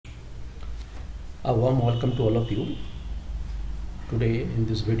A warm welcome to all of you. Today in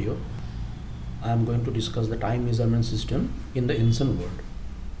this video I am going to discuss the time measurement system in the ancient world.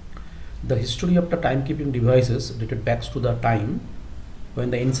 The history of the timekeeping devices dated back to the time when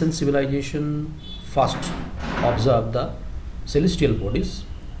the ancient civilization first observed the celestial bodies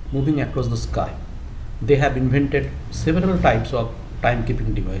moving across the sky. They have invented several types of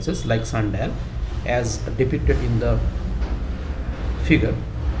timekeeping devices like sundial as depicted in the figure.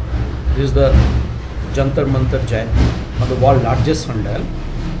 This is the Jantar Mantar Jain, or the world's largest sundial.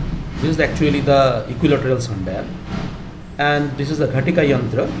 This is actually the equilateral sundial, and this is the Ghatika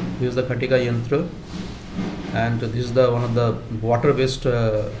Yantra. This is the Ghatika Yantra, and this is the one of the water-based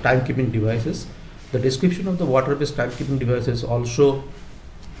timekeeping devices. The description of the water-based timekeeping devices also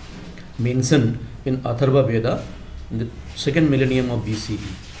mentioned in Atharva Veda in the second millennium of BCE.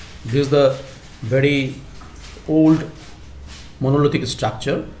 This is the very old monolithic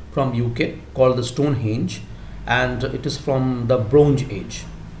structure from UK called the Stonehenge, and it is from the Bronze Age.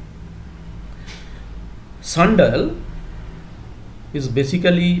 Sundial is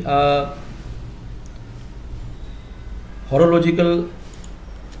basically a horological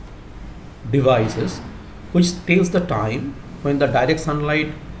devices which tells the time when the direct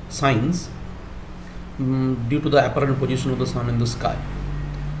sunlight shines due to the apparent position of the sun in the sky.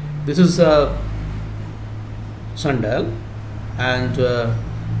 This is a sundial, and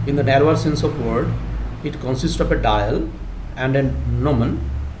in the narrower sense of word, it consists of a dial and a gnomon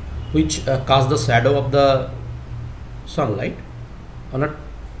which casts the shadow of the sunlight on a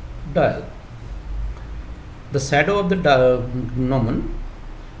dial. The shadow of the gnomon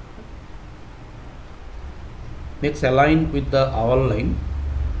makes align with the hour line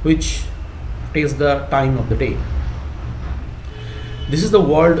which tells the time of the day. This is the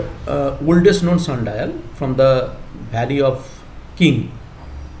world's oldest known sundial from the Valley of King,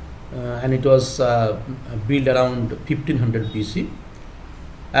 and it was built around 1500 BC.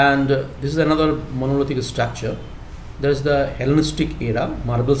 And this is another monolithic structure. There is the Hellenistic era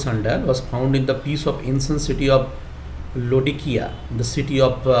marble sundial was found in the piece of ancient city of Laodicea, the city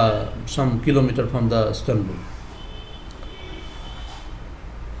of some kilometer from the Istanbul.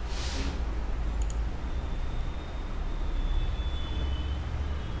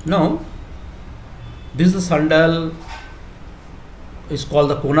 Now, this is the sundial is called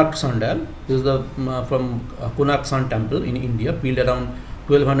the Konark sundial. This is the from Konark Sun Temple in India, built around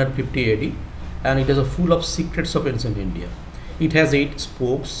 1250 AD, and it is a full of secrets of ancient India. It has 8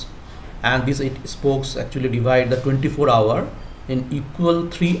 spokes, and these 8 spokes actually divide the 24 hour in equal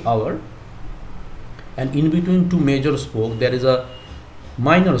 3 hour, and in between 2 major spokes there is a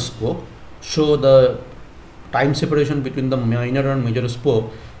minor spoke. So the time separation between the minor and major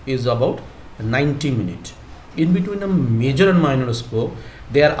spoke is about 90 minutes. In between a major and minor spoke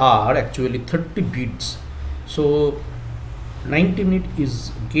there are actually 30 beats, so 90 minutes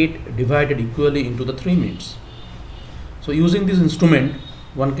is get divided equally into the 3 minutes. So using this instrument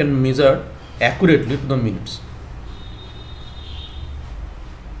one can measure accurately to the minutes.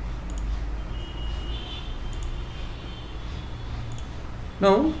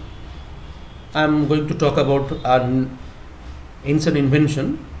 Now I am going to talk about an ancient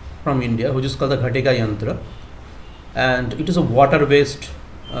invention from India which is called the Ghatika Yantra, and it is a water-based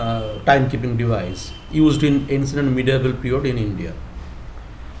timekeeping device used in ancient and medieval period in India.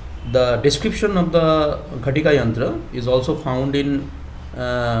 The description of the Ghatika Yantra is also found in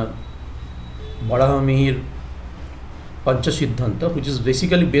Varahamihir Panchasiddhanta, which is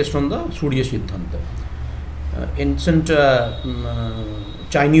basically based on the Surya Siddhanta. Ancient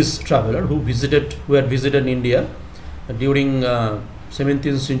Chinese traveler who had visited India during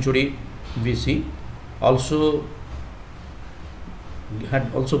 17th century BC also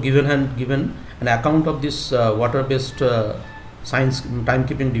had given an account of this water-based science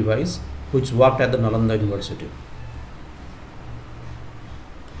timekeeping device which worked at the Nalanda University.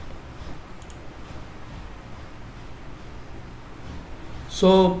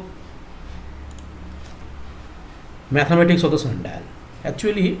 So, mathematics of the sundial.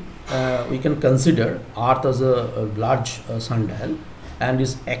 Actually, we can consider Earth as a large sundial and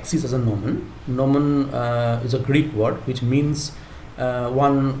its axis as a gnomon. Gnomon is a Greek word which means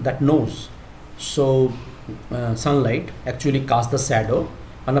one that knows. So sunlight actually casts the shadow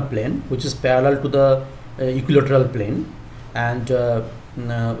on a plane which is parallel to the equilateral plane, and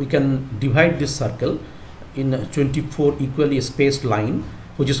we can divide this circle in 24 equally spaced line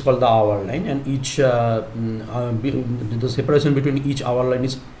which is called the hour line, and each the separation between each hour line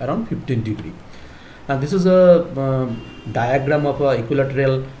is around 15 degree. And this is a diagram of a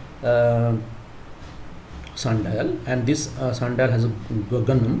equilateral sundial, and this sundial has a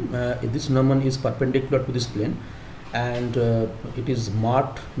gunum. This gnomon is perpendicular to this plane, and it is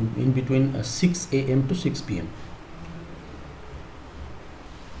marked in between 6 a.m. to 6 p.m.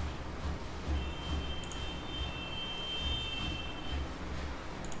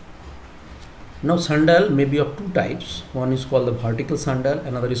 Now sundial may be of two types. One is called the vertical sundial,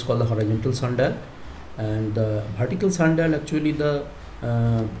 another is called the horizontal sundial. And the vertical sundial, actually the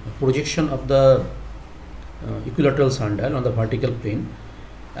projection of the equilateral sundial on the vertical plane,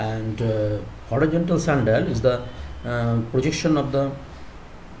 and horizontal sundial is the projection of the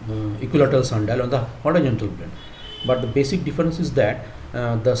equilateral sundial on the horizontal plane. But the basic difference is that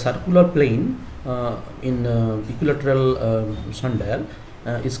the circular plane in equilateral sundial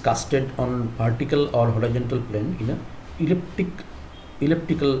is casted on vertical or horizontal plane in a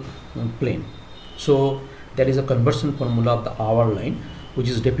elliptical plane. So there is a conversion formula of the hour line, which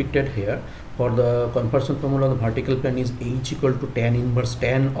is depicted here. For the conversion formula of the vertical plane is H equal to tan inverse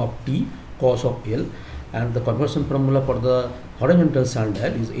tan of T cos of L, and the conversion formula for the horizontal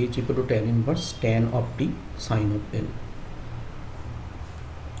sundial is H equal to tan inverse tan of T sin of L.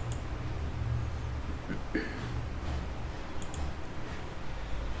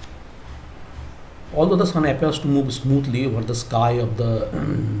 Although the sun appears to move smoothly over the sky of the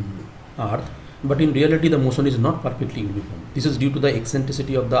earth, but in reality the motion is not perfectly uniform. This is due to the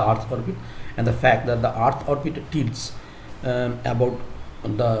eccentricity of the earth's orbit and the fact that the earth orbit tilts about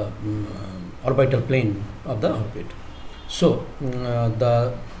the orbital plane of the orbit. So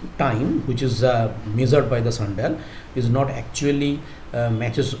the time which is measured by the sundial is not actually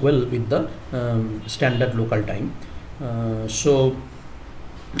matches well with the standard local time. So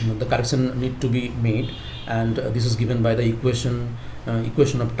the correction need to be made, and this is given by the equation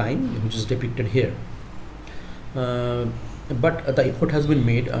of time, which is depicted here. But the effort has been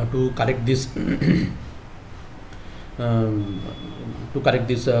made to correct this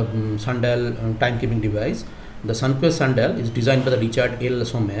sundial timekeeping device. The SunQuest sundial is designed by the Richard L.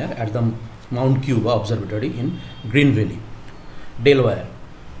 Sommer at the Mount Cuba Observatory in Green Valley, Delaware,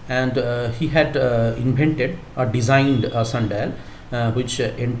 and he had invented or designed a sundial which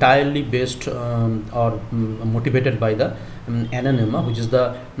entirely based or motivated by the anemone, which is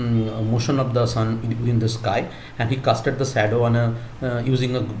the motion of the sun within the sky, and he casted the shadow on a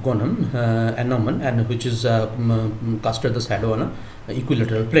using a gonum anemone, and which is casted the shadow on a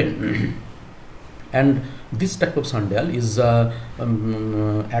equilateral plane. And this type of sundial is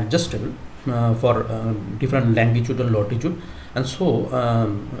adjustable for different longitude and latitude, and so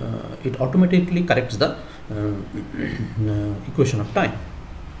it automatically corrects the equation of time.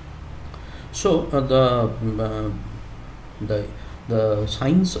 So the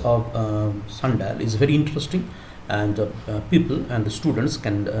science of sundial is very interesting, and people and the students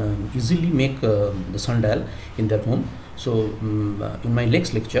can easily make the sundial in their home. So in my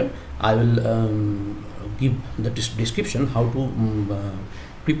next lecture I will give the description how to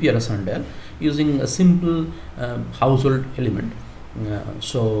prepare a sundial using a simple household element.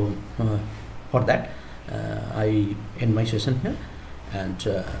 So for that I end my session here, and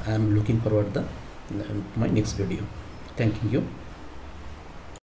I am looking forward to my next video. Thank you.